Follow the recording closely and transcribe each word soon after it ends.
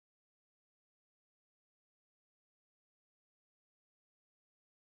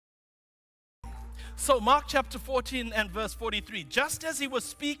So Mark chapter 14 and verse 43. Just as he was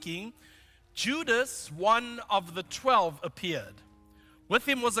speaking, Judas, one of the 12, appeared. With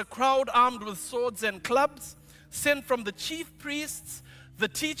him was a crowd armed with swords and clubs, sent from the chief priests, the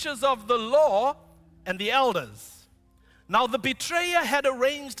teachers of the law, and the elders. Now the betrayer had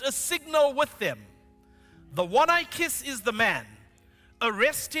arranged a signal with them. The one I kiss is the man.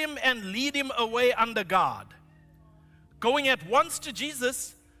 Arrest him and lead him away under guard. Going at once to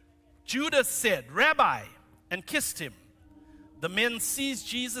Jesus, Judas said, Rabbi, and kissed him. The men seized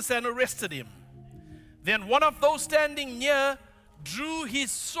Jesus and arrested him. Then one of those standing near drew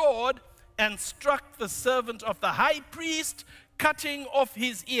his sword and struck the servant of the high priest, cutting off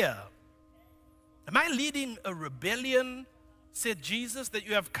his ear. Am I leading a rebellion, said Jesus, that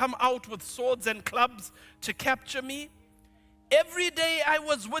you have come out with swords and clubs to capture me? Every day I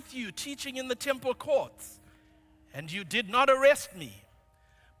was with you teaching in the temple courts, and you did not arrest me.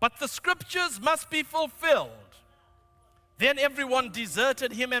 But the scriptures must be fulfilled. Then everyone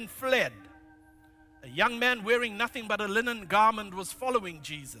deserted him and fled. A young man wearing nothing but a linen garment was following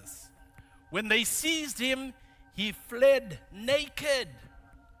Jesus. When they seized him, he fled naked,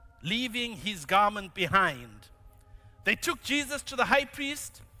 leaving his garment behind. They took Jesus to the high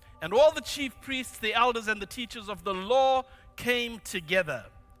priest, and all the chief priests, the elders, and the teachers of the law came together.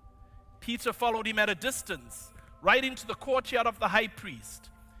 Peter followed him at a distance, right into the courtyard of the high priest.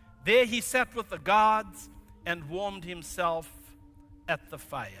 There he sat with the guards and warmed himself at the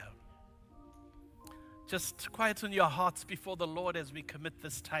fire. Just quieten your hearts before the Lord as we commit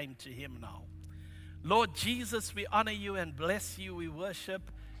this time to him now. Lord Jesus, we honor you and bless you. We worship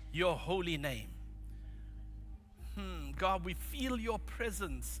your holy name. God, we feel your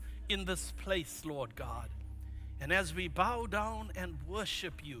presence in this place, Lord God. And as we bow down and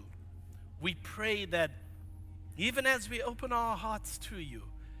worship you, we pray that even as we open our hearts to you,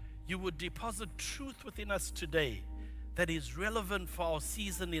 you would deposit truth within us today that is relevant for our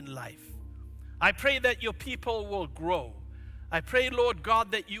season in life. I pray that your people will grow. I pray, Lord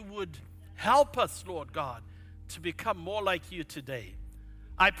God, that you would help us, Lord God, to become more like you today.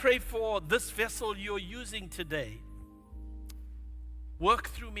 I pray for this vessel you're using today. Work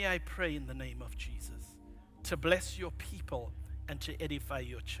through me, I pray, in the name of Jesus, to bless your people and to edify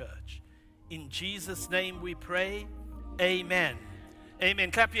your church. In Jesus' name we pray, amen.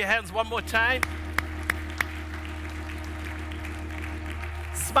 Amen. Clap your hands one more time.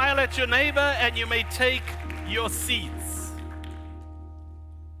 Smile at your neighbor and you may take your seats.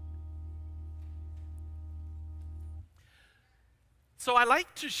 So I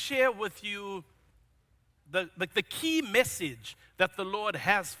like to share with you the key message that the Lord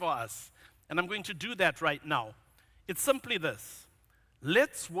has for us. And I'm going to do that right now. It's simply this.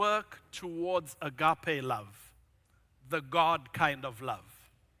 Let's work towards agape love, the God kind of love.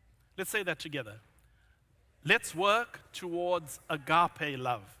 Let's say that together. Let's work towards agape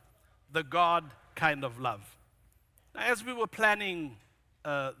love, the God kind of love. Now, as we were planning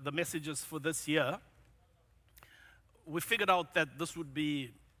the messages for this year, we figured out that this would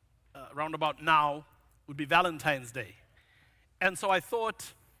be, around about now, would be Valentine's Day. And so I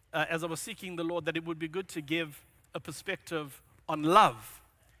thought, as I was seeking the Lord, that it would be good to give a perspective on love,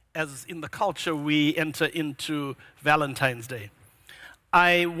 as in the culture we enter into Valentine's Day.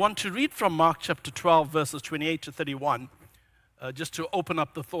 I want to read from Mark chapter 12, verses 28 to 31, just to open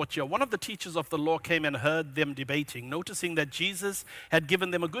up the thought here. One of the teachers of the law came and heard them debating. Noticing that Jesus had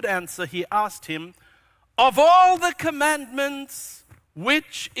given them a good answer, he asked him, of all the commandments,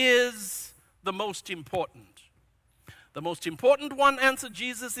 which is the most important? The most important one, answered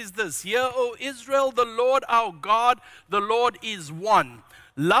Jesus, is this. Hear, O Israel, the Lord our God, the Lord is one.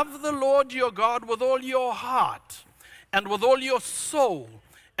 Love the Lord your God with all your heart, and with all your soul,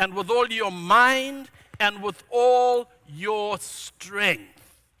 and with all your mind, and with all your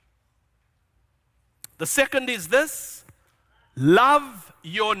strength. The second is this. Love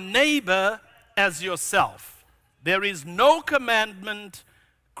your neighbor as yourself. There is no commandment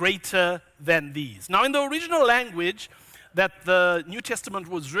greater than these. Now, in the original language that the New Testament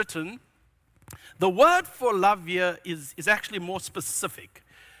was written, the word for love here is actually more specific.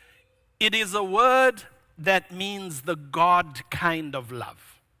 It is a word that means the God kind of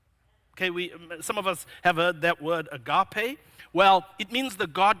love. Okay, some of us have heard that word agape. Well, it means the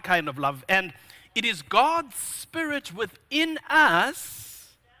God kind of love. And it is God's Spirit within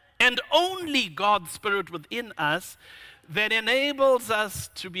us, and only God's Spirit within us, that enables us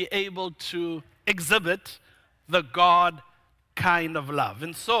to be able to exhibit the God kind of love.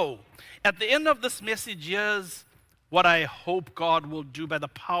 And so, at the end of this message, here's what I hope God will do by the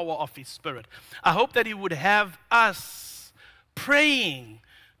power of His Spirit. I hope that He would have us praying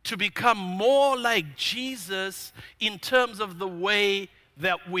to become more like Jesus in terms of the way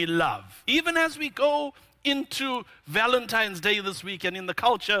that we love. Even as we go into Valentine's Day this week, and in the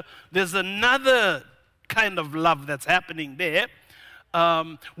culture, there's another kind of love that's happening there.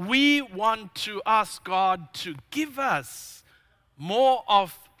 We want to ask God to give us more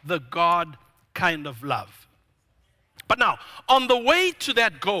of the God kind of love. But now, on the way to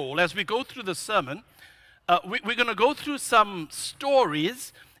that goal, as we go through the sermon, we're going to go through some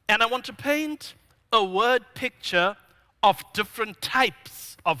stories, and I want to paint a word picture of different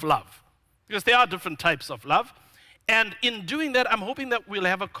types of love. Because there are different types of love. And in doing that, I'm hoping that we'll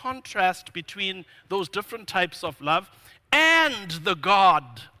have a contrast between those different types of love and the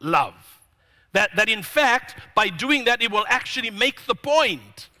God love. That in fact, by doing that, it will actually make the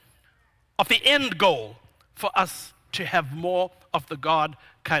point of the end goal for us to have more of the God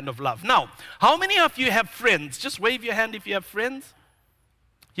kind of love. Now, how many of you have friends? Just wave your hand if you have friends.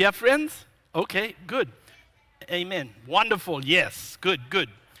 You have friends? Okay, good. Amen. Wonderful. Yes. Good, good.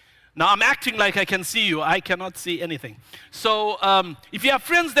 Now, I'm acting like I can see you. I cannot see anything. So, if you have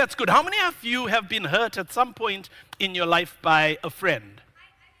friends, that's good. How many of you have been hurt at some point in your life by a friend?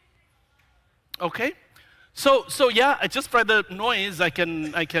 Okay. So yeah, just by the noise, I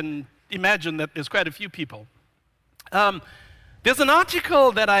can imagine that there's quite a few people. There's an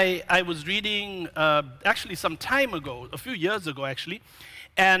article that I was reading actually some time ago, a few years ago actually,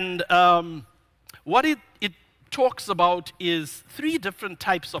 and what it talks about is 3 different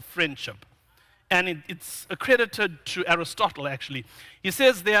types of friendship. And it's accredited to Aristotle, actually. He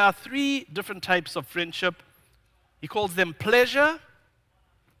says there are 3 different types of friendship. He calls them pleasure,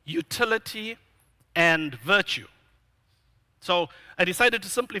 utility, and virtue. So I decided to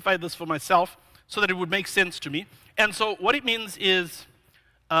simplify this for myself so that it would make sense to me. And so what it means is,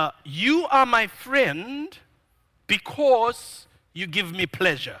 you are my friend because you give me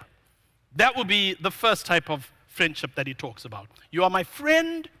pleasure. That would be the first type of friendship that he talks about. You are my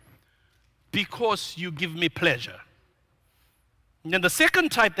friend because you give me pleasure. And then the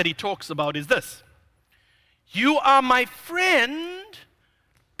second type that he talks about is this. You are my friend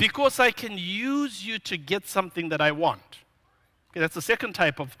because I can use you to get something that I want. Okay, that's the second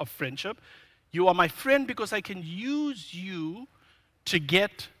type of friendship. You are my friend because I can use you to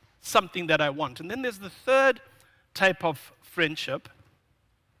get something that I want. And then there's the third type of friendship,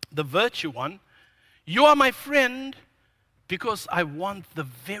 the virtue one. You are my friend because I want the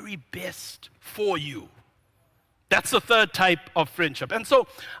very best for you. That's the third type of friendship. And so,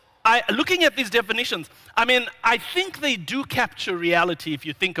 looking at these definitions, I think they do capture reality if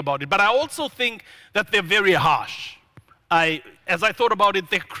you think about it, but I also think that they're very harsh. As I thought about it,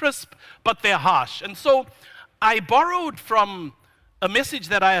 they're crisp, but they're harsh. And so, I borrowed from a message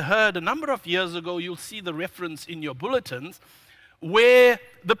that I heard a number of years ago. You'll see the reference in your bulletins, where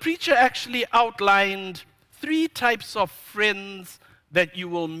the preacher actually outlined 3 types of friends that you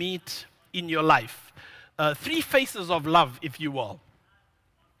will meet in your life. 3 faces of love, if you will.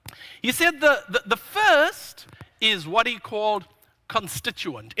 He said the first is what he called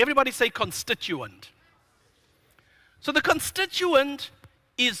constituent. Everybody say constituent. So the constituent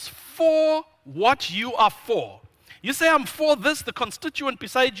is for what you are for. You say, I'm for this, the constituent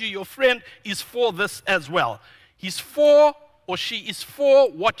beside you, your friend, is for this as well. He's for or she is for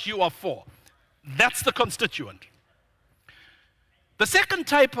what you are for. That's the constituent. The second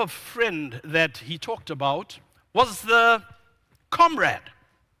type of friend that he talked about was the comrade.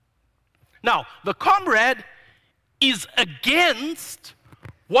 Now, the comrade is against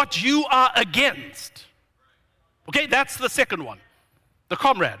what you are against. Okay, that's the second one, the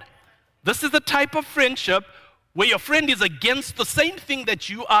comrade. This is the type of friendship where your friend is against the same thing that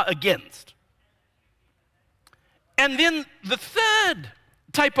you are against. And then the third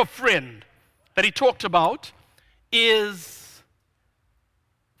type of friend that he talked about is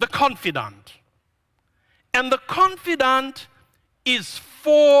the confidant. And the confidant is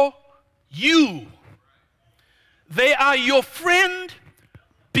for you. They are your friend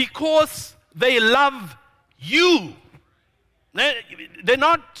because they love you. They're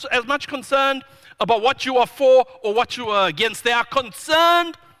not as much concerned about what you are for or what you are against. They are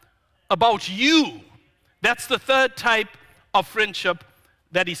concerned about you. That's the third type of friendship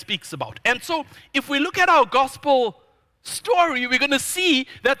that he speaks about. And so, if we look at our gospel story, we're going to see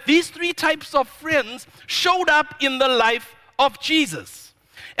that these 3 types of friends showed up in the life of Jesus.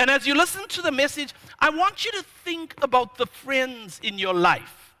 And as you listen to the message, I want you to think about the friends in your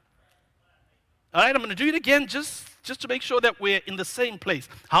life. All right, I'm going to do it again just to make sure that we're in the same place.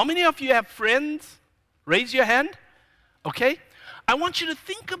 How many of you have friends? Raise your hand. Okay. I want you to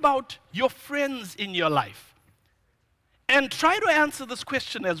think about your friends in your life. And try to answer this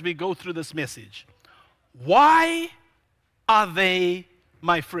question as we go through this message. Why are they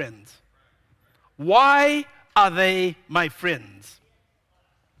my friends? Why are they my friends?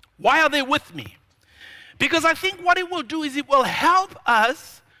 Why are they with me? Because I think what it will do is it will help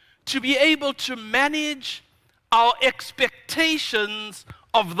us to be able to manage our expectations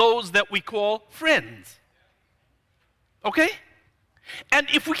of those that we call friends. Okay? And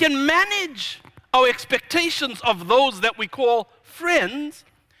if we can manage our expectations of those that we call friends,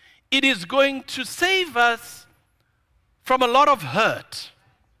 it is going to save us from a lot of hurt.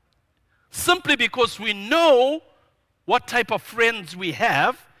 Simply because we know what type of friends we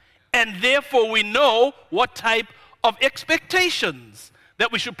have, and therefore we know what type of expectations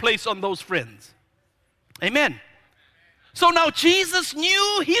that we should place on those friends. Amen. So now Jesus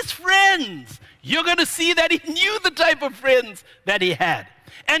knew his friends. You're going to see that he knew the type of friends that he had.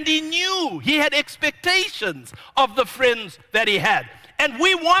 And he knew he had expectations of the friends that he had. And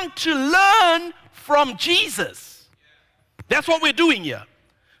we want to learn from Jesus. That's what we're doing here.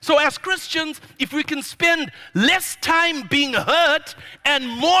 So as Christians, if we can spend less time being hurt and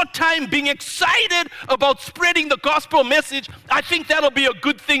more time being excited about spreading the gospel message, I think that'll be a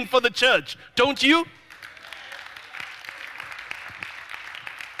good thing for the church. Don't you?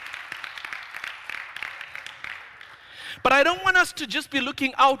 But I don't want us to just be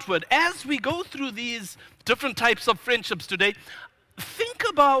looking outward. As we go through these different types of friendships today, think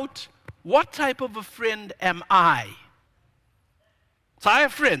about, what type of a friend am I? So I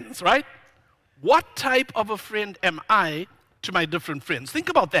have friends, right? What type of a friend am I to my different friends? Think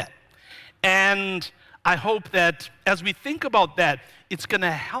about that. And I hope that as we think about that, it's going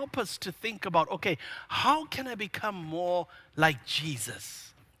to help us to think about, okay, how can I become more like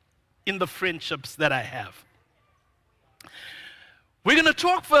Jesus in the friendships that I have? We're going to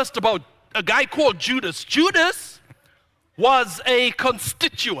talk first about a guy called Judas. Judas was a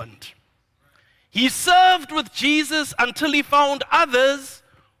constituent. He served with Jesus until he found others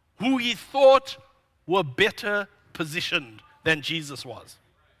who he thought were better positioned than Jesus was.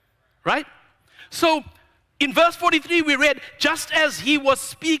 Right? So, in verse 43 we read, just as he was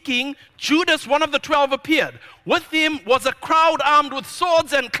speaking, Judas, one of the 12, appeared. With him was a crowd armed with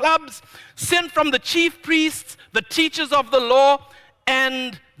swords and clubs, sent from the chief priests, the teachers of the law,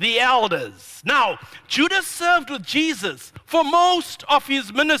 and the elders. Now, Judas served with Jesus for most of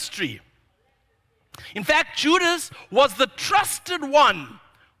his ministry. In fact, Judas was the trusted one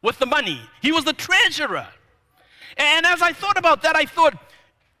with the money. He was the treasurer. And as I thought about that, I thought,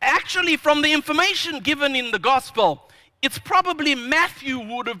 actually, from the information given in the gospel, it's probably Matthew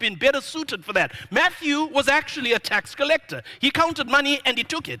who would have been better suited for that. Matthew was actually a tax collector. He counted money and he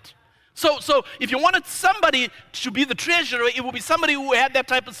took it. So if you wanted somebody to be the treasurer, it would be somebody who had that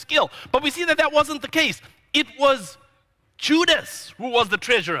type of skill. But we see that that wasn't the case. It was Judas who was the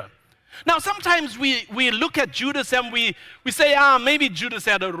treasurer. Now, sometimes we look at Judas and we say, maybe Judas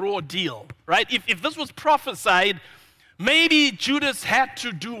had a raw deal, right? If this was prophesied, maybe Judas had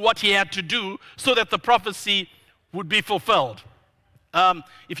to do what he had to do so that the prophecy would be fulfilled.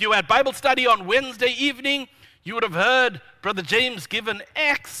 If you had Bible study on Wednesday evening, you would have heard Brother James give an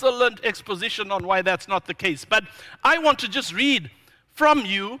excellent exposition on why that's not the case. But I want to just read from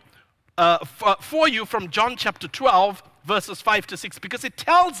you, for you from John chapter 12, verses 5 to 6, because it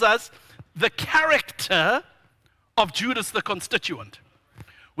tells us the character of Judas the constituent.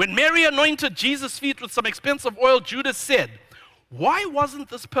 When Mary anointed Jesus' feet with some expensive oil, Judas said, "Why wasn't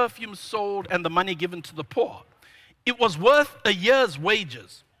this perfume sold and the money given to the poor? It was worth a year's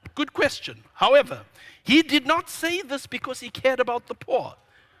wages." Good question. However, he did not say this because he cared about the poor,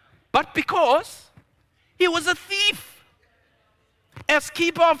 but because he was a thief. As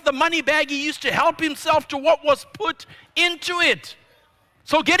keeper of the money bag, he used to help himself to what was put into it.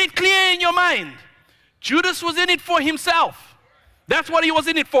 So get it clear in your mind. Judas was in it for himself. That's what he was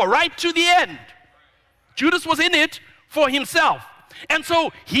in it for, right to the end. Judas was in it for himself. And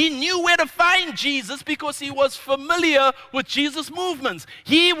so he knew where to find Jesus because he was familiar with Jesus' movements.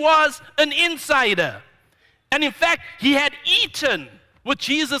 He was an insider. And in fact, he had eaten with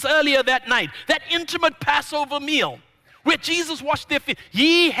Jesus earlier that night, that intimate Passover meal where Jesus washed their feet.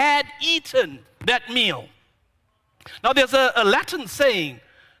 He had eaten that meal. Now there's a Latin saying,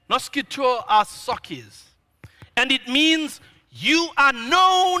 "Noscitur a socies," and it means you are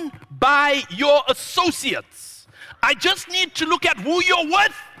known by your associates. I just need to look at who you're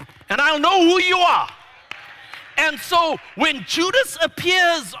with, and I'll know who you are. And so when Judas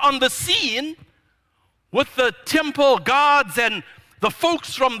appears on the scene with the temple guards and the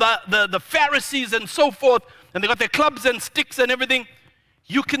folks from the Pharisees and so forth, and they got their clubs and sticks and everything,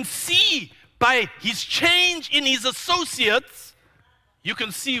 you can see by his change in his associates, you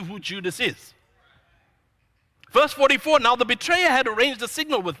can see who Judas is. Verse 44, now the betrayer had arranged a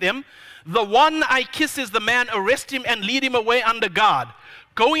signal with them. The one I kiss is the man, arrest him and lead him away under guard.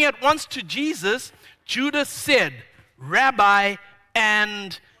 Going at once to Jesus, Judas said, Rabbi,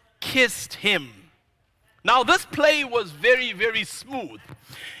 and kissed him. Now this play was very, very smooth.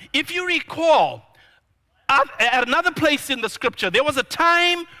 If you recall, at another place in the scripture, there was a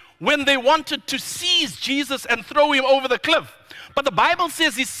time when they wanted to seize Jesus and throw him over the cliff. But the Bible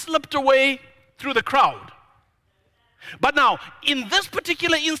says he slipped away through the crowd. But now, in this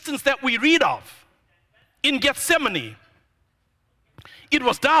particular instance that we read of, in Gethsemane, it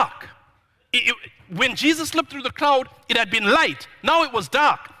was dark. When Jesus slipped through the crowd, it had been light. Now it was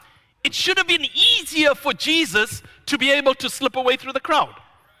dark. It should have been easier for Jesus to be able to slip away through the crowd.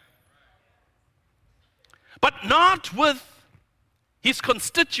 But not with his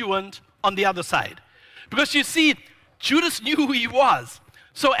constituent on the other side. Because you see, Judas knew who he was.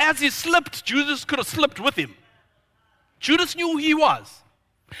 So as he slipped, Judas could have slipped with him. Judas knew who he was.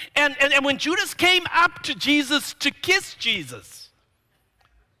 And when Judas came up to Jesus to kiss Jesus,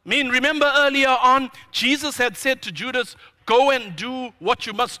 remember earlier on, Jesus had said to Judas, go and do what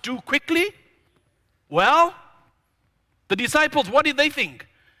you must do quickly. Well, the disciples, what did they think?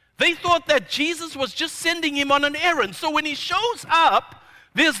 They thought that Jesus was just sending him on an errand. So when he shows up,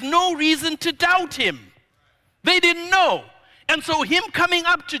 there's no reason to doubt him. They didn't know. And so him coming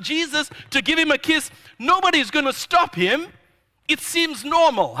up to Jesus to give him a kiss, nobody's going to stop him. It seems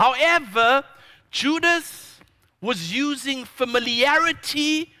normal. However, Judas was using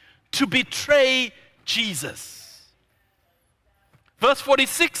familiarity to betray Jesus. Verse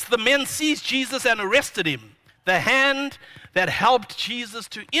 46, the men seized Jesus and arrested him. The hand that helped Jesus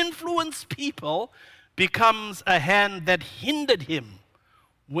to influence people becomes a hand that hindered him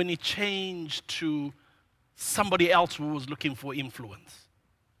when he changed to somebody else who was looking for influence.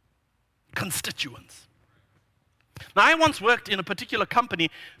 Constituents. Now, I once worked in a particular company.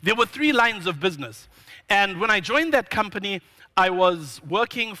 There were 3 lines of business. And when I joined that company, I was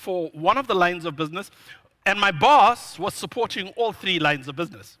working for one of the lines of business, and my boss was supporting all 3 lines of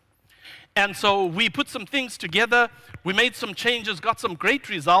business. And so we put some things together, we made some changes, got some great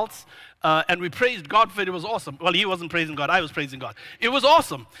results, and we praised God for it. It was awesome. Well, he wasn't praising God, I was praising God. It was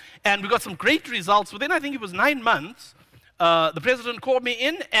awesome. And we got some great results. Within, I think it was 9 months, the president called me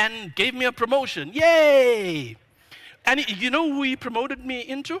in and gave me a promotion. Yay! And you know who he promoted me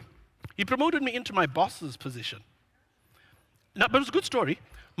into? He promoted me into my boss's position. Now, but it was a good story.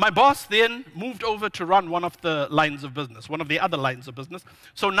 My boss then moved over to run one of the lines of business, one of the other lines of business.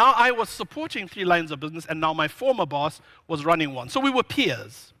 So now I was supporting 3 lines of business, and now my former boss was running one. So we were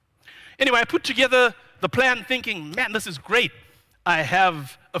peers. Anyway, I put together the plan thinking, man, this is great. I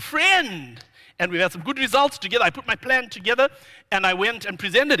have a friend, and we had some good results together. I put my plan together, and I went and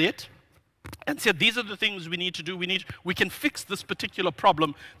presented it and said, these are the things we need to do. We can fix this particular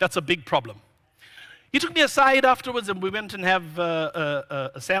problem. That's a big problem. He took me aside afterwards, and we went and have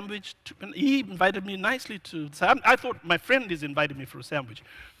a sandwich. And he invited me nicely to. I thought my friend is inviting me for a sandwich,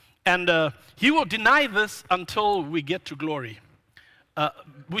 and he will deny this until we get to glory,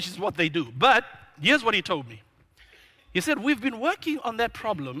 which is what they do. But here's what he told me. He said, "We've been working on that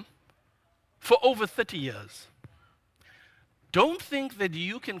problem for over 30 years. Don't think that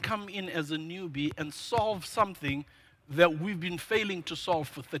you can come in as a newbie and solve something that we've been failing to solve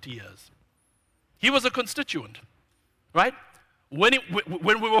for 30 years." He was a constituent, right? When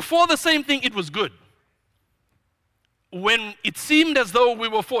we were for the same thing, it was good. When it seemed as though we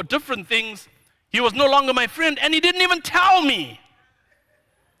were for different things, he was no longer my friend, and he didn't even tell me.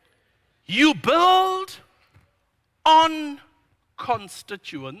 You build on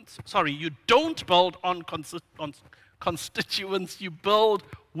constituents. Sorry, you don't build on constituents, you build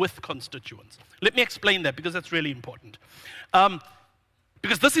with constituents. Let me explain that, because that's really important.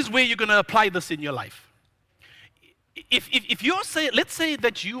 Because this is where you're going to apply this in your life. If you're let's say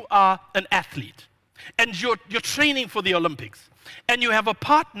that you are an athlete and you're training for the Olympics, and you have a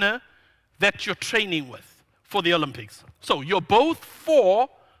partner that you're training with for the Olympics. So you're both for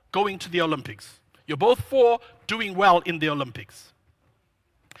going to the Olympics. You're both for doing well in the Olympics.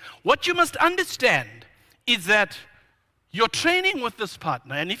 What you must understand is that you're training with this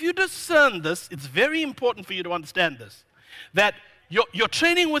partner, and if you discern this, it's very important for you to understand this, that you're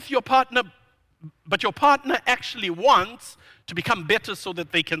training with your partner, but your partner actually wants to become better so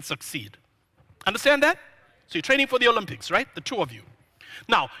that they can succeed. Understand that? So you're training for the Olympics, right? The 2 of you.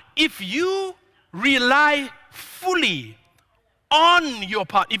 Now, if you rely fully on your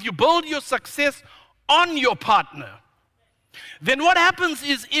partner, if you build your success on your partner, then what happens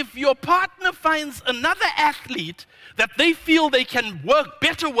is if your partner finds another athlete that they feel they can work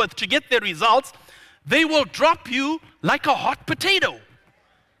better with to get their results, they will drop you like a hot potato.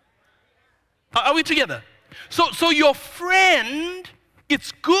 Are we together? So your friend,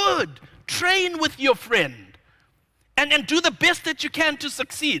 it's good. Train with your friend and do the best that you can to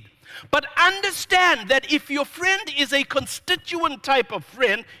succeed. But understand that if your friend is a constituent type of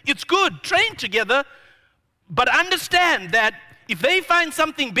friend, it's good. Train together. But understand that if they find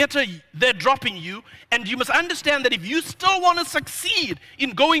something better, they're dropping you. And you must understand that if you still want to succeed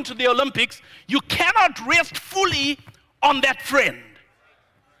in going to the Olympics, you cannot rest fully on that friend.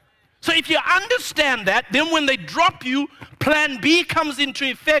 So if you understand that, then when they drop you, plan B comes into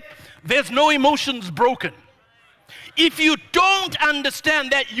effect. There's no emotions broken. If you don't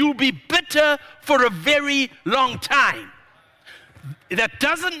understand that, you'll be bitter for a very long time. That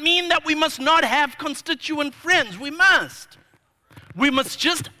doesn't mean that we must not have constituent friends. We must. We must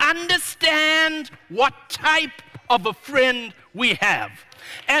just understand what type of a friend we have.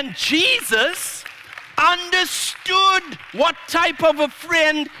 And Jesus understood what type of a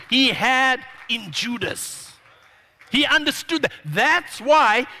friend he had in Judas. He understood that. That's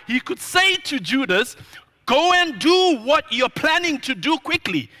why he could say to Judas, go and do what you're planning to do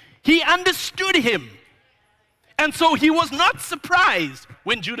quickly. He understood him. And so he was not surprised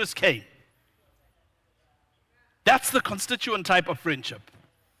when Judas came. That's the constituent type of friendship.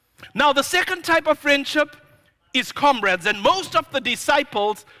 Now, the second type of friendship is comrades, and most of the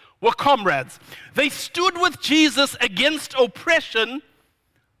disciples were comrades. They stood with Jesus against oppression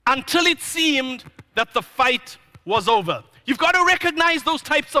until it seemed that the fight was over. You've got to recognize those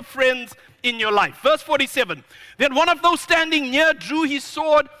types of friends in your life. Verse 47, then one of those standing near drew his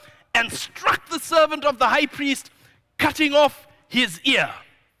sword and struck the servant of the high priest, cutting off his ear.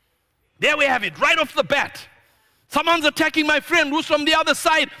 There we have it, right off the bat. Someone's attacking my friend who's from the other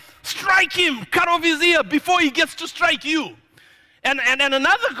side. Strike him, cut off his ear before he gets to strike you. And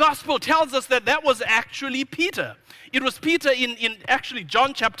another gospel tells us that that was actually Peter. It was Peter in actually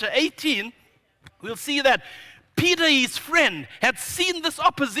John chapter 18. We'll see that Peter, his friend, had seen this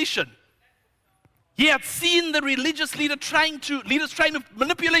opposition. He had seen the religious leaders trying to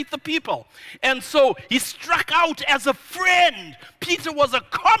manipulate the people. And so he struck out as a friend. Peter was a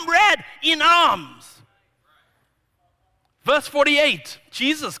comrade in arms. Verse 48,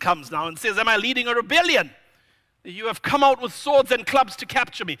 Jesus comes now and says, am I leading a rebellion? You have come out with swords and clubs to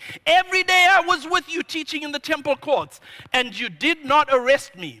capture me. Every day I was with you teaching in the temple courts, and you did not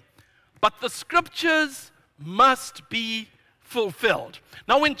arrest me. But the scriptures must be fulfilled.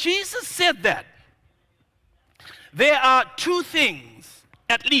 Now when Jesus said that, there are two things,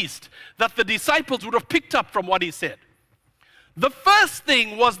 at least, that the disciples would have picked up from what he said. The first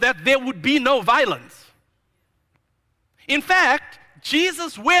thing was that there would be no violence. In fact,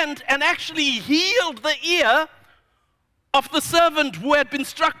 Jesus went and actually healed the ear of the servant who had been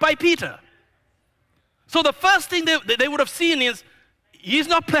struck by Peter. So the first thing they would have seen is, he's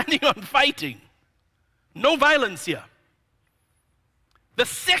not planning on fighting. No violence here. The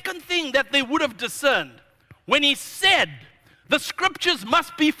second thing that they would have discerned, when he said, the scriptures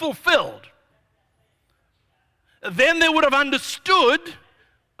must be fulfilled, then they would have understood,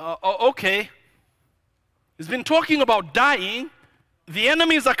 okay, he's been talking about dying, the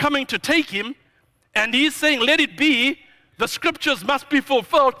enemies are coming to take him, and he's saying, let it be, the scriptures must be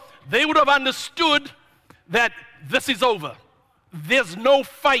fulfilled. They would have understood that this is over. There's no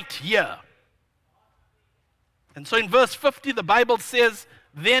fight here. And so in verse 50, the Bible says,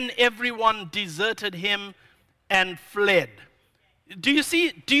 then everyone deserted him and fled. Do you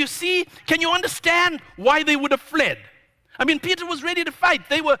see? Can you understand why they would have fled? I mean, Peter was ready to fight.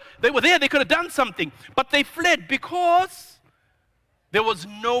 They were there. They could have done something. But they fled because there was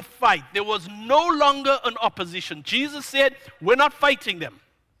no fight. There was no longer an opposition. Jesus said, we're not fighting them.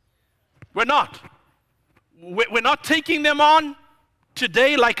 We're not. We're not taking them on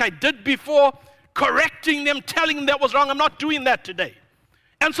today like I did before, correcting them, telling them that was wrong. I'm not doing that today.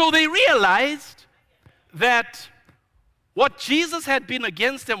 And so they realized that what Jesus had been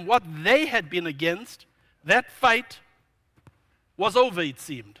against and what they had been against, that fight was over, it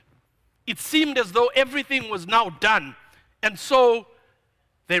seemed. It seemed as though everything was now done. And so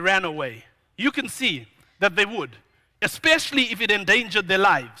they ran away. You can see that they would, especially if it endangered their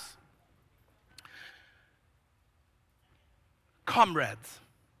lives. Comrades.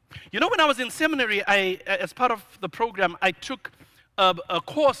 You know, when I was in seminary, as part of the program, I took a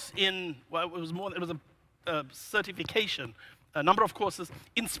course in, well, it was a certification, a number of courses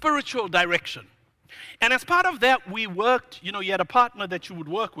in spiritual direction. And as part of that, we worked, you know, you had a partner that you would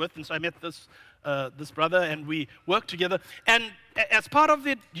work with, and so I met this this brother, and we worked together. And as part of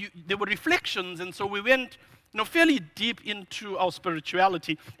it, there were reflections, and so we went fairly deep into our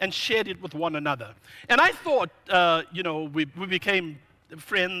spirituality and shared it with one another. And I thought, we became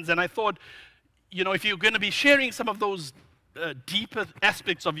friends, and I thought, if you're going to be sharing some of those deeper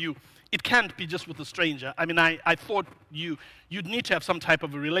aspects of you, it can't be just with a stranger. I mean, I thought you'd need to have some type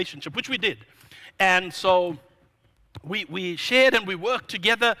of a relationship, which we did. And so we shared and we worked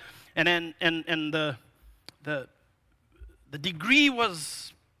together, and the degree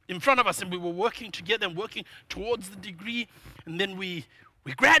was in front of us, and we were working together and working towards the degree, and then we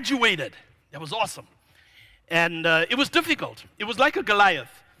graduated. That was awesome. And it was difficult. It was like a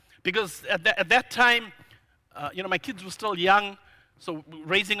Goliath, because at that time, my kids were still young, so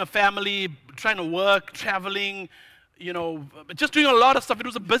raising a family, trying to work, traveling, just doing a lot of stuff. It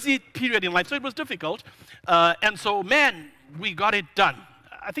was a busy period in life, so it was difficult. And so, man, we got it done.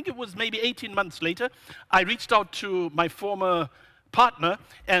 I think it was maybe 18 months later, I reached out to my former partner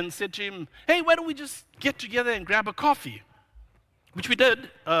and said to him, hey, why don't we just get together and grab a coffee? Which we did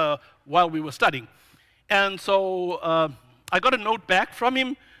while we were studying. And so I got a note back from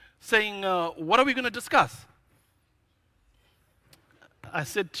him saying, what are we going to discuss? I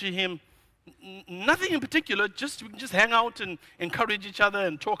said to him, nothing in particular, we can just hang out and encourage each other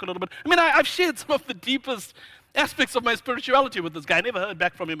and talk a little bit. I mean, I've shared some of the deepest aspects of my spirituality with this guy. I never heard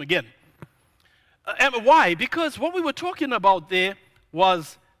back from him again. And why? Because what we were talking about there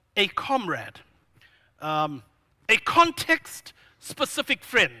was a comrade, a context-specific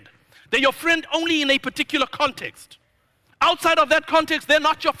friend. They're your friend only in a particular context. Outside of that context, they're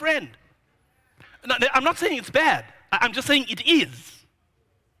not your friend. Now, I'm not saying it's bad. I'm just saying it is.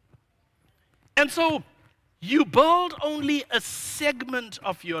 And so you build only a segment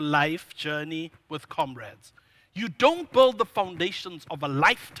of your life journey with comrades. You don't build the foundations of a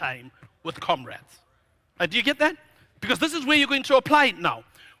lifetime with comrades. Do you get that? Because this is where you're going to apply it now.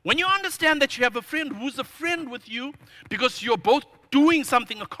 When you understand that you have a friend who's a friend with you because you're both doing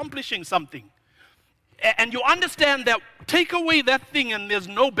something, accomplishing something, and you understand that take away that thing and there's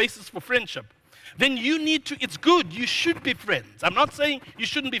no basis for friendship, then you need to, it's good, you should be friends. I'm not saying you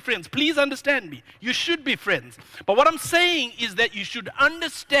shouldn't be friends. Please understand me. You should be friends. But what I'm saying is that you should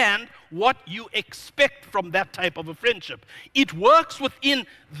understand what you expect from that type of a friendship. It works within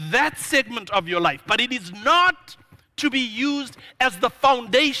that segment of your life, but it is not to be used as the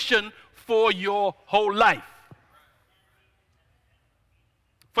foundation for your whole life.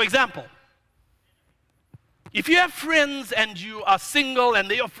 For example, if you have friends and you are single and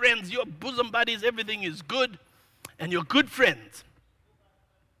they're your friends, your bosom buddies, everything is good, and you're good friends,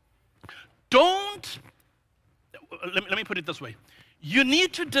 let me put it this way. You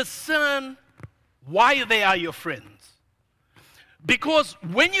need to discern why they are your friends. Because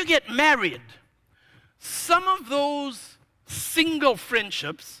when you get married, some of those single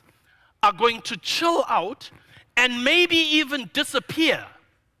friendships are going to chill out and maybe even disappear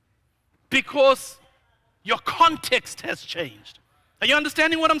because your context has changed. Are you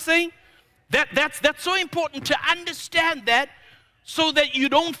understanding what I'm saying? That's so important to understand that, so that you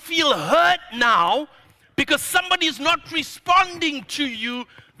don't feel hurt now because somebody is not responding to you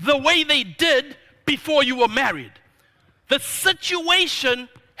the way they did before you were married. The situation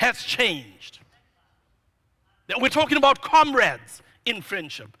has changed. We're talking about comrades in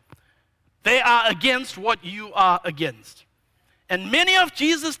friendship. They are against what you are against. And many of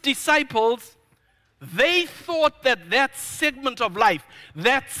Jesus' disciples, they thought that segment of life,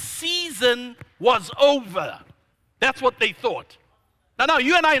 that season was over. That's what they thought. Now,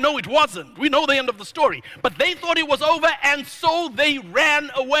 you and I know it wasn't. We know the end of the story. But they thought it was over, and so they ran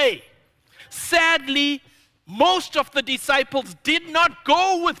away. Sadly, most of the disciples did not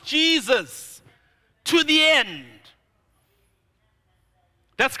go with Jesus to the end.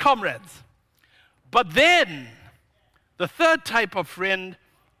 That's comrades. But then, the third type of friend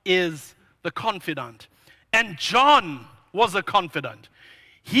is the confidant. And John was a confidant.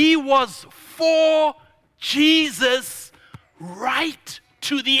 He was for Jesus right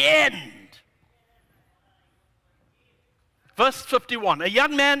to the end. Verse 51, a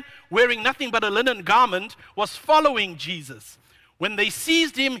young man wearing nothing but a linen garment was following Jesus. When they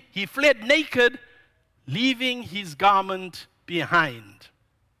seized him, he fled naked, leaving his garment behind.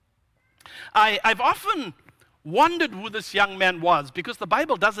 I've often wondered who this young man was because the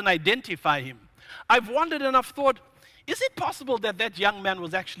Bible doesn't identify him. I've wondered and I've thought, is it possible that young man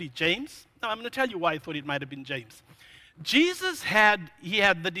was actually James? Now, I'm going to tell you why I thought it might have been James. Jesus had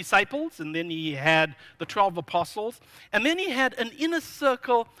the disciples, and then he had the 12 apostles, and then he had an inner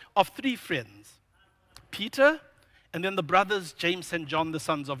circle of 3 friends. Peter, and then the brothers James and John, the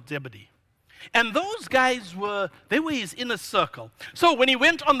sons of Zebedee. And those guys they were his inner circle. So when he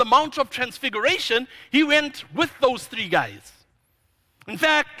went on the Mount of Transfiguration, he went with those three guys. In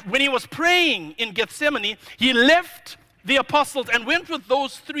fact, when he was praying in Gethsemane, he left the apostles and went with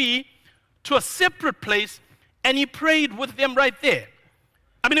those three to a separate place, and he prayed with them right there.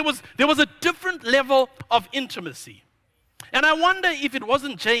 I mean, there was a different level of intimacy. And I wonder if it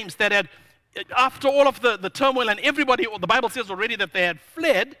wasn't James that had, after all of the turmoil and everybody, the Bible says already that they had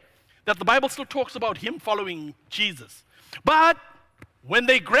fled, that the Bible still talks about him following Jesus. But when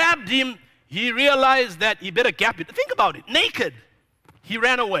they grabbed him, he realized that he better gap it. Think about it, naked. He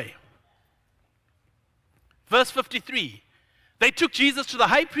ran away. Verse 53, they took Jesus to the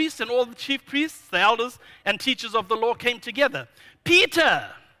high priest, and all the chief priests, the elders, and teachers of the law came together. Peter,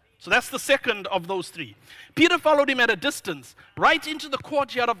 so that's the second of those three. Peter followed him at a distance, right into the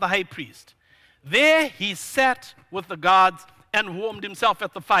courtyard of the high priest. There he sat with the guards and warmed himself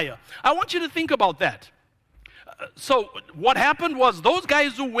at the fire. I want you to think about that. So what happened was those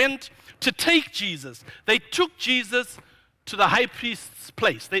guys who went to take Jesus, they took Jesus to the high priest's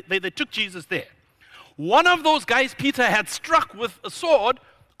place. They took Jesus there. One of those guys, Peter, had struck with a sword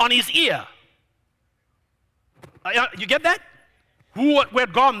on his ear. You get that? Who were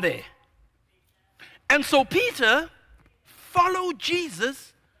gone there. And so Peter followed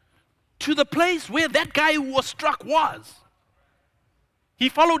Jesus to the place where that guy who was struck was. He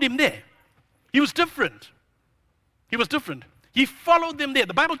followed him there. He was different. He was different. He followed them there.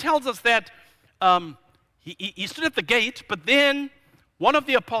 The Bible tells us that he stood at the gate, but then one of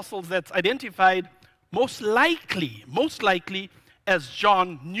the apostles that's identified most likely as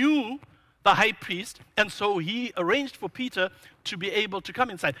John knew the high priest, and so he arranged for Peter to be able to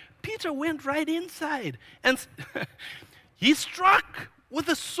come inside. Peter went right inside, and he struck with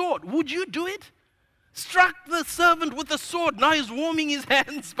a sword. Would you do it? Struck the servant with a sword. Now he's warming his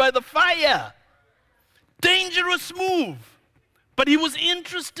hands by the fire. Dangerous move. But he was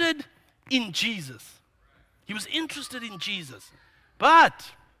interested in Jesus. He was interested in Jesus.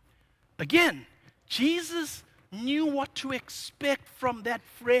 But, again, Jesus knew what to expect from that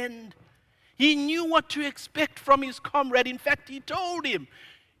friend. He knew what to expect from his comrade. In fact, he told him,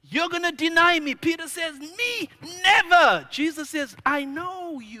 "You're going to deny me." Peter says, "Me? Never." Jesus says, "I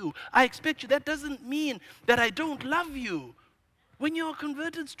know you. I expect you." That doesn't mean that I don't love you. When you're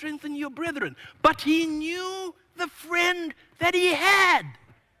converted, strengthen your brethren. But he knew the friend that he had.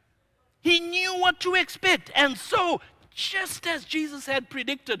 He knew what to expect. And so, just as Jesus had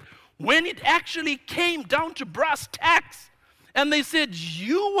predicted, when it actually came down to brass tacks, and they said,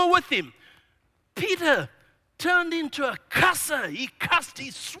 "You were with him," Peter turned into a cusser. He cussed, he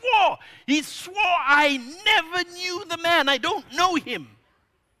swore. He swore, "I never knew the man. I don't know him."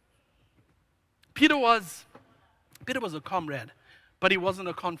 Peter was a comrade, but he wasn't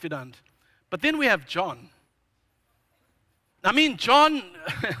a confidant. But then we have John. I mean, John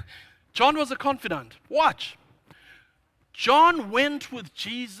was a confidant. Watch. John went with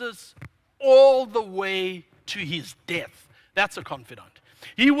Jesus all the way to his death. That's a confidant.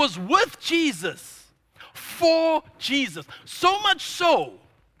 He was with Jesus, for Jesus. So much so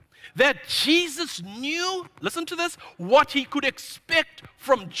that Jesus knew, listen to this, what he could expect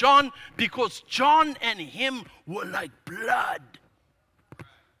from John, because John and him were like blood.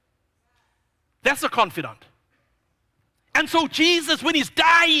 That's a confidant. And so Jesus, when he's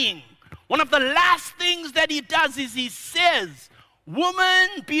dying, one of the last things that he does is he says,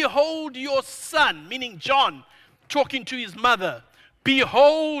 "Woman, behold your son," meaning John, talking to his mother.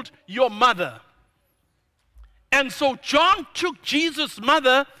 "Behold your mother." And so John took Jesus'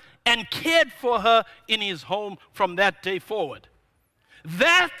 mother and cared for her in his home from that day forward.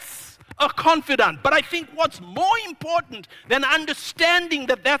 That's a confidant. But I think what's more important than understanding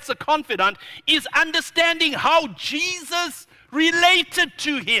that that's a confidant is understanding how Jesus related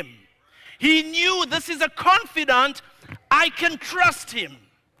to him. He knew this is a confidant, I can trust him.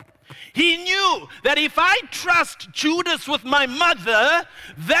 He knew that if I trust Judas with my mother,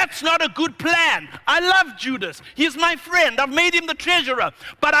 that's not a good plan. I love Judas. He's my friend. I've made him the treasurer.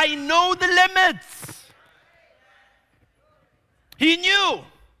 But I know the limits. He knew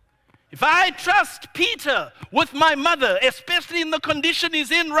if I trust Peter with my mother, especially in the condition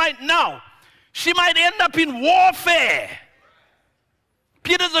he's in right now, she might end up in warfare.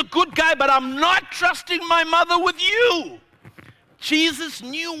 Peter's a good guy, but I'm not trusting my mother with you. Jesus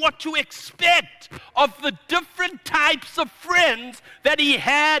knew what to expect of the different types of friends that he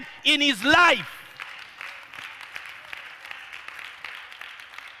had in his life.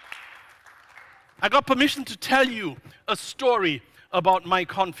 I got permission to tell you a story about my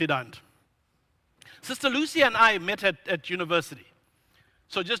confidant. Sister Lucy and I met at university.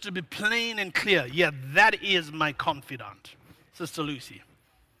 So just to be plain and clear, yeah, that is my confidant, Sister Lucy.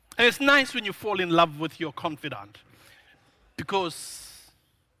 And it's nice when you fall in love with your confidant, because,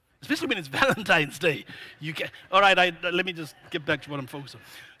 especially when it's Valentine's Day, you can. All right, let me just get back to what I'm focused on.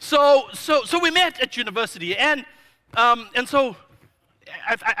 So we met at university, and so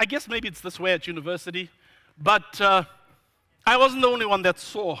I guess maybe it's this way at university, but I wasn't the only one that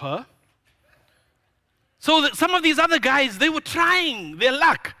saw her. So some of these other guys, they were trying their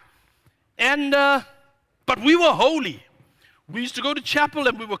luck, and but we were holy. We used to go to chapel,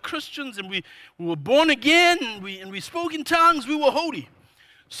 and we were Christians, and we were born again, and we spoke in tongues. We were holy.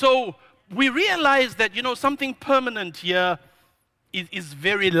 So we realized that, something permanent here is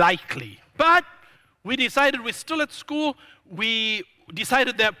very likely. But we decided, we're still at school, we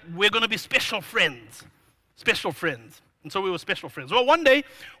decided that we're going to be special friends. Special friends. And so we were special friends. Well, one day,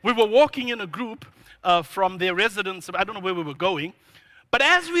 we were walking in a group from their residence. I don't know where we were going. But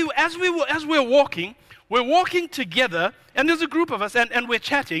as we're walking, we're walking together, and there's a group of us, and we're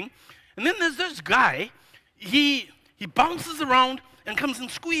chatting. And then there's this guy, he bounces around and comes and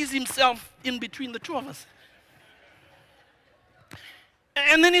squeezes himself in between the two of us.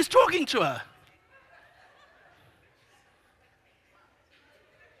 And then he's talking to her.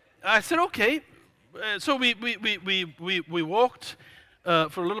 I said, okay. So we walked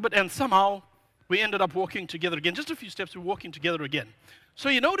for a little bit, and somehow we ended up walking together again. Just a few steps, we're walking together again. So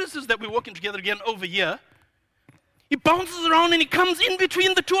he notices that we're walking together again over here. He bounces around and he comes in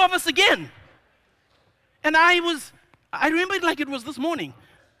between the two of us again. And I remember it like it was this morning.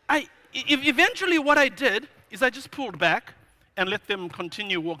 Eventually what I did is I just pulled back and let them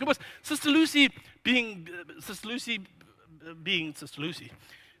continue walking. It was Sister Lucy being Sister Lucy.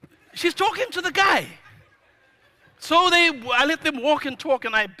 She's talking to the guy. So I let them walk and talk,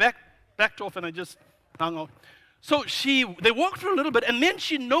 and I backed off and I just hung out. So they walked for a little bit, and then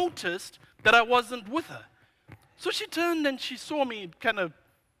she noticed that I wasn't with her. So she turned and she saw me kind of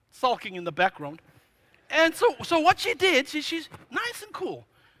sulking in the background. And so what she did, she's nice and cool.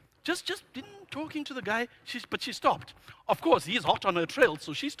 Just didn't talking to the guy, but she stopped. Of course, he's hot on her trail,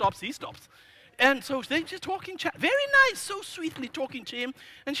 so she stops, he stops. And so they just talking, very nice, so sweetly talking to him.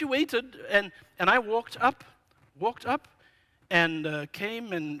 And she waited, and I walked up, and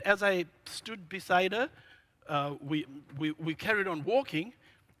came, and as I stood beside her, we carried on walking,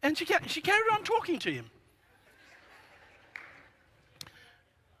 and she carried on talking to him.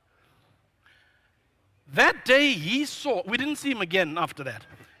 That day we didn't see him again after that.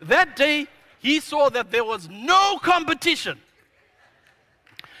 That day he saw that there was no competition.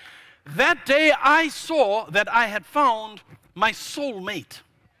 That day I saw that I had found my soulmate.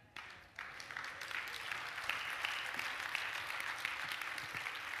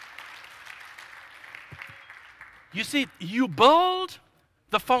 You see, you build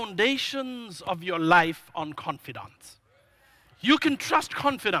the foundations of your life on confidence. You can trust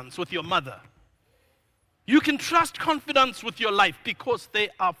confidence with your mother. You can trust confidence with your life because they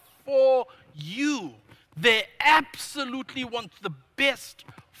are for you. They absolutely want the best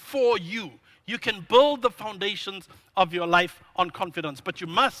for you. You can build the foundations of your life on confidence, but you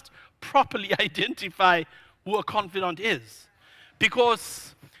must properly identify who a confidant is,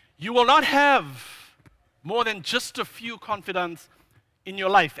 because you will not have more than just a few confidants in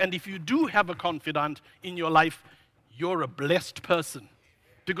your life. And if you do have a confidant in your life, you're a blessed person,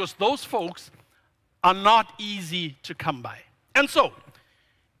 because those folks are not easy to come by. And so,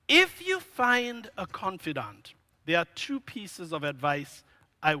 if you find a confidant, there are two pieces of advice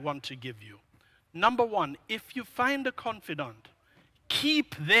I want to give you. Number one, if you find a confidant,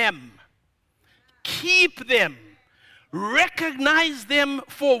 keep them. Keep them. Recognize them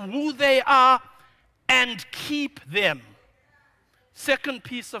for who they are and keep them. Second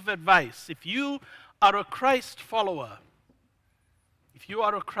piece of advice, if you are a Christ follower,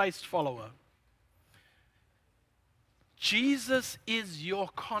 Jesus is your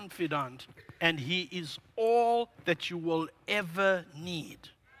confidant, and he is all that you will ever need.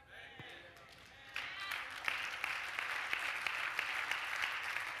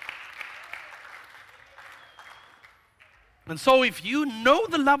 And so if you know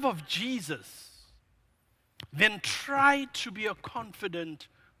the love of Jesus, then try to be a confidant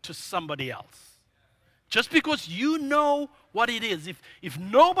to somebody else. Just because you know what it is, if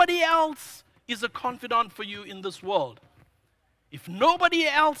nobody else is a confidant for you in this world, if nobody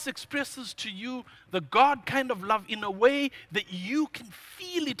else expresses to you the God kind of love in a way that you can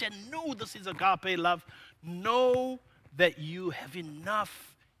feel it and know this is agape love, know that you have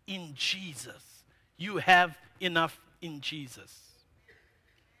enough in Jesus. You have enough in Jesus.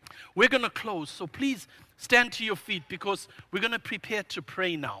 We're going to close, so please stand to your feet because we're going to prepare to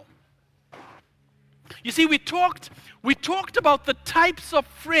pray now. You see, we talked about the types of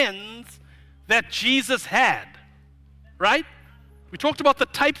friends that Jesus had, right? We talked about the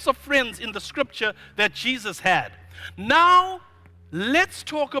types of friends in the scripture that Jesus had. Now, let's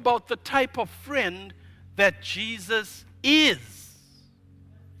talk about the type of friend that Jesus is.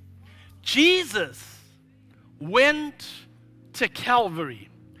 Jesus went to Calvary.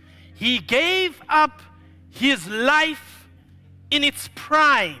 He gave up his life in its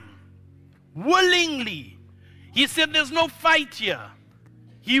prime, willingly. He said there's no fight here.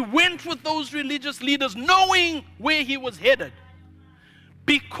 He went with those religious leaders knowing where he was headed.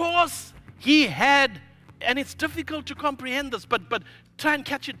 Because he had, and it's difficult to comprehend this, but try and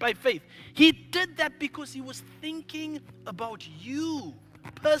catch it by faith. He did that because he was thinking about you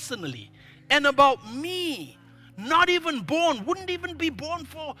personally and about me. Not even born, wouldn't even be born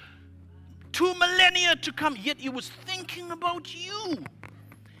for 2 millennia to come, yet he was thinking about you.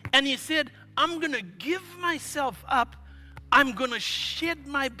 And he said, I'm going to give myself up. I'm going to shed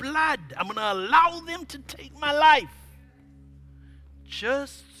my blood. I'm going to allow them to take my life.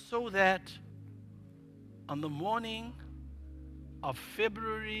 Just so that on the morning of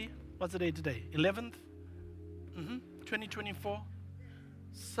February, what's the day today? 11th? 2024?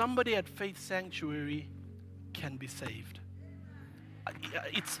 Somebody at Faith Sanctuary can be saved.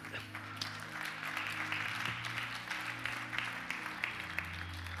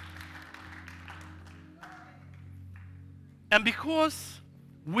 And because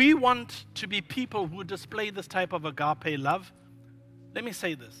we want to be people who display this type of agape love, let me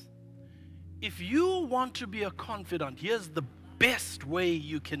say this. If you want to be a confidant, here's the best way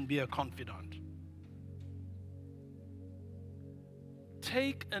you can be a confidant.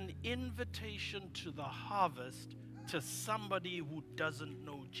 Take an invitation to the harvest to somebody who doesn't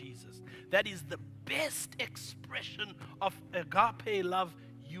know Jesus. That is the best expression of agape love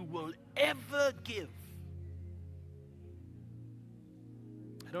you will ever give.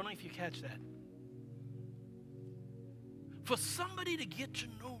 I don't know if you catch that. For somebody to get to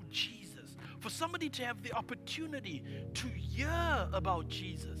know Jesus, for somebody to have the opportunity to hear about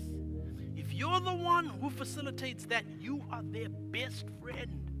Jesus, if you're the one who facilitates that, you are their best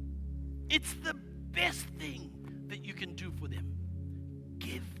friend. It's the best thing that you can do for them.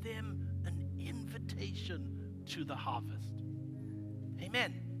 Give them an invitation to the harvest.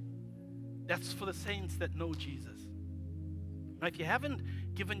 Amen. That's for the saints that know Jesus. Now, if you haven't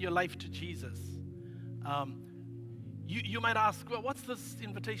given your life to Jesus, you might ask, well, what's this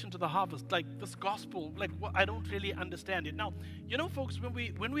invitation to the harvest? Like this gospel, like what, I don't really understand it. Now, you know, folks, when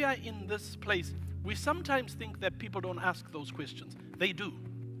we are in this place, we sometimes think that people don't ask those questions. They do.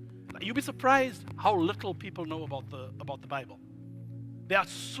 You'll be surprised how little people know about the Bible. There are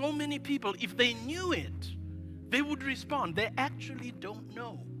so many people, if they knew it, they would respond. They actually don't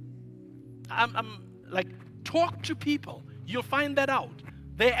know. I'm like, talk to people. You'll find that out.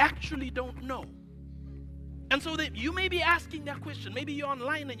 They actually don't know. And so you may be asking that question. Maybe you're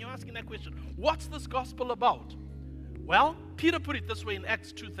online and you're asking that question. What's this gospel about? Well, Peter put it this way in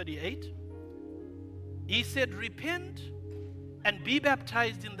Acts 2:38. He said, repent and be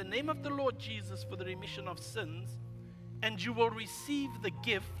baptized in the name of the Lord Jesus for the remission of sins, and you will receive the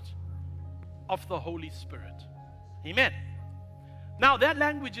gift of the Holy Spirit. Amen. Now, that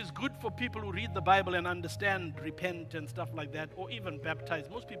language is good for people who read the Bible and understand repent and stuff like that, or even baptize.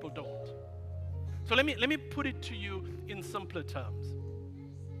 Most people don't. So let me put it to you in simpler terms.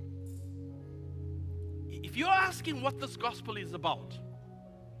 If you're asking what this gospel is about,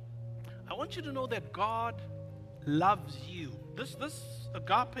 I want you to know that God loves you. This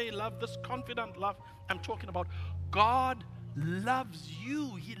agape love, this confident love I'm talking about, God loves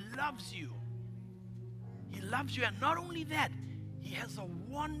you. He loves you. He loves you. And not only that, He has a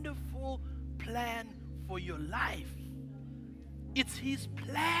wonderful plan for your life. It's His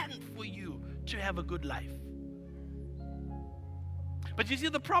plan for you to have a good life. But you see,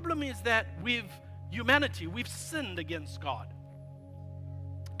 the problem is that humanity, we've sinned against God.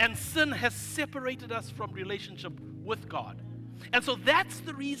 And sin has separated us from relationship with God. And so that's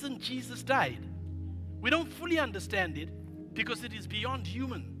the reason Jesus died. We don't fully understand it because it is beyond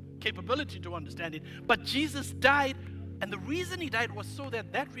human capability to understand it. But Jesus died, and the reason He died was so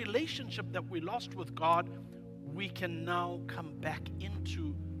that that relationship that we lost with God, we can now come back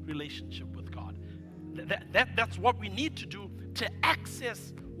into relationship with God. That's what we need to do to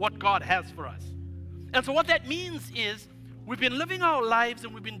access what God has for us. And so what that means is we've been living our lives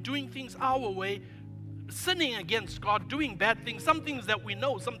and we've been doing things our way, sinning against God, doing bad things, some things that we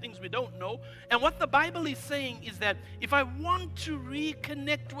know, some things we don't know. And what the Bible is saying is that if I want to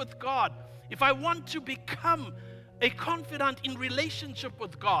reconnect with God, if I want to become a confidant in relationship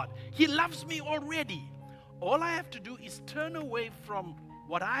with God, He loves me already. All I have to do is turn away from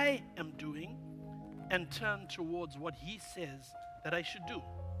what I am doing and turn towards what He says that I should do.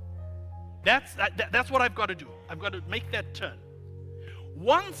 That's what I've got to do. I've got to make that turn.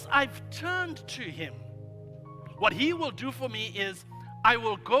 Once I've turned to Him, what He will do for me is I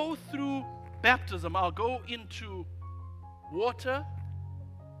will go through baptism. I'll go into water,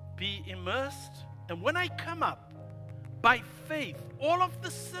 be immersed, and when I come up, by faith, all of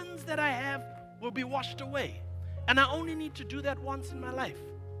the sins that I have will be washed away. And I only need to do that once in my life.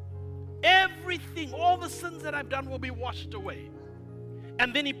 Everything, all the sins that I've done will be washed away.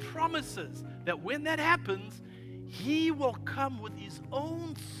 And then He promises that when that happens, He will come with His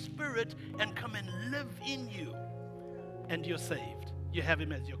own Spirit and come and live in you. And you're saved. You have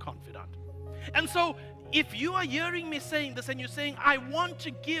Him as your confidant. And so, if you are hearing me saying this and you're saying, I want to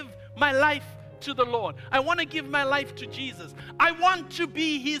give my life to the Lord, I want to give my life to Jesus, I want to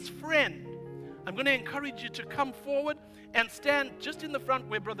be His friend, I'm going to encourage you to come forward and stand just in the front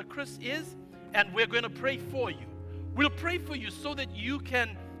where Brother Chris is, and we're going to pray for you. We'll pray for you so that you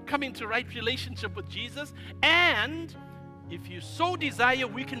can come into right relationship with Jesus, and if you so desire,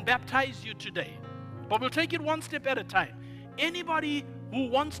 we can baptize you today. But we'll take it one step at a time. Anybody who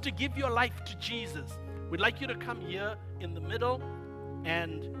wants to give your life to Jesus, we'd like you to come here in the middle,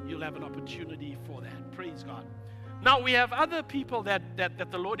 and you'll have an opportunity for that. Praise God. Now, we have other people that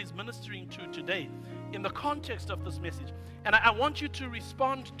the Lord is ministering to today in the context of this message. And I want you to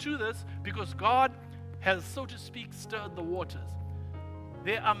respond to this because God has, so to speak, stirred the waters.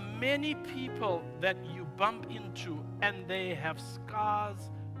 There are many people that you bump into and they have scars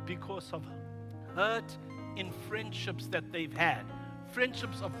because of hurt in friendships that they've had,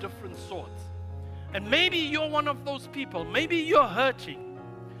 friendships of different sorts. And maybe you're one of those people. Maybe you're hurting.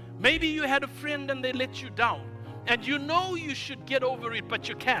 Maybe you had a friend and they let you down. And you know you should get over it, but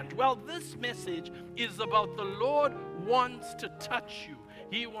you can't. Well, this message is about the Lord wants to touch you.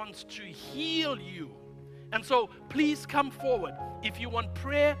 He wants to heal you. And so please come forward. If you want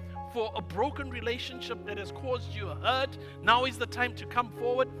prayer for a broken relationship that has caused you hurt, now is the time to come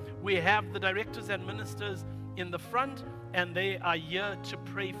forward. We have the directors and ministers in the front, and they are here to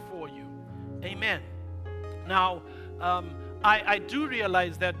pray for you. Amen. Now, I do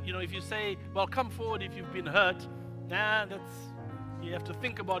realize that, if you say, well, come forward if you've been hurt, you have to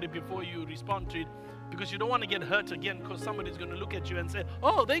think about it before you respond to it, because you don't want to get hurt again because somebody's going to look at you and say,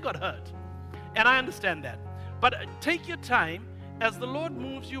 oh, they got hurt. And I understand that. But take your time. As the Lord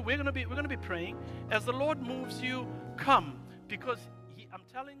moves you, we're going to be praying. As the Lord moves you, come, because I'm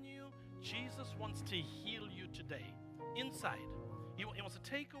telling you, Jesus wants to heal you today, inside. He wants to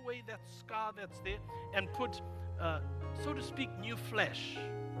take away that scar that's there and put, so to speak, new flesh.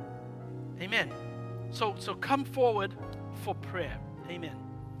 Amen. So come forward for prayer. Amen.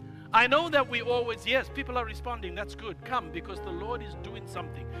 I know that we always, yes, people are responding. That's good. Come, because the Lord is doing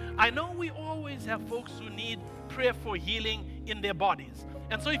something. I know we always have folks who need prayer for healing in their bodies.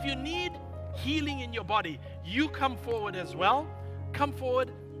 And so if you need healing in your body, you come forward as well. Come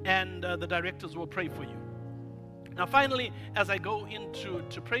forward and the directors will pray for you. Now finally, as I go into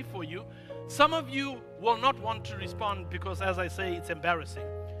to pray for you, some of you will not want to respond because, as I say, it's embarrassing.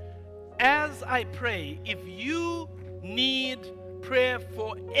 As I pray, if you need prayer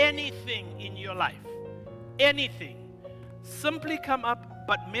for anything in your life, anything, simply come up,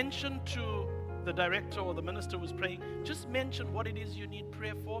 but mention to the director or the minister who's praying, just mention what it is you need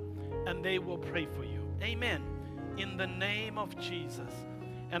prayer for, and they will pray for you. Amen. In the name of Jesus.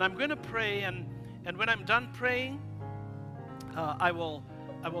 And I'm going to pray, and when I'm done praying, I will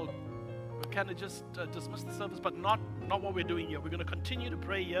kind of just dismiss the service, but not what we're doing here. We're going to continue to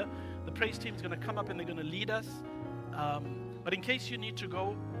pray here. The praise team is going to come up and they're going to lead us. But in case you need to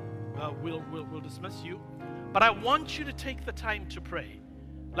go, we'll dismiss you. But I want you to take the time to pray.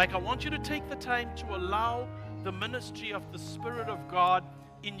 Like, I want you to take the time to allow the ministry of the Spirit of God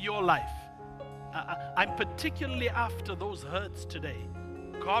in your life. I'm particularly after those hurts today.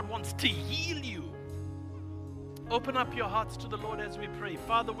 God wants to heal you. Open up your hearts to the Lord as we pray.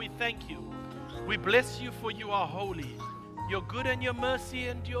 Father, we thank you. We bless you, for you are holy. Your good and your mercy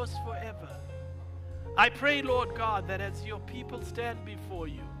endures forever. I pray, Lord God, that as your people stand before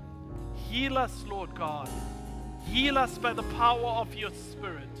you, heal us, Lord God. Heal us by the power of your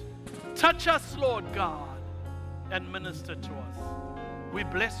Spirit. Touch us, Lord God, and minister to us. We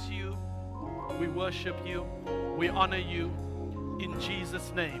bless you. We worship you. We honor you. In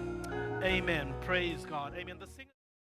Jesus' name. Amen. Praise God. Amen. The singer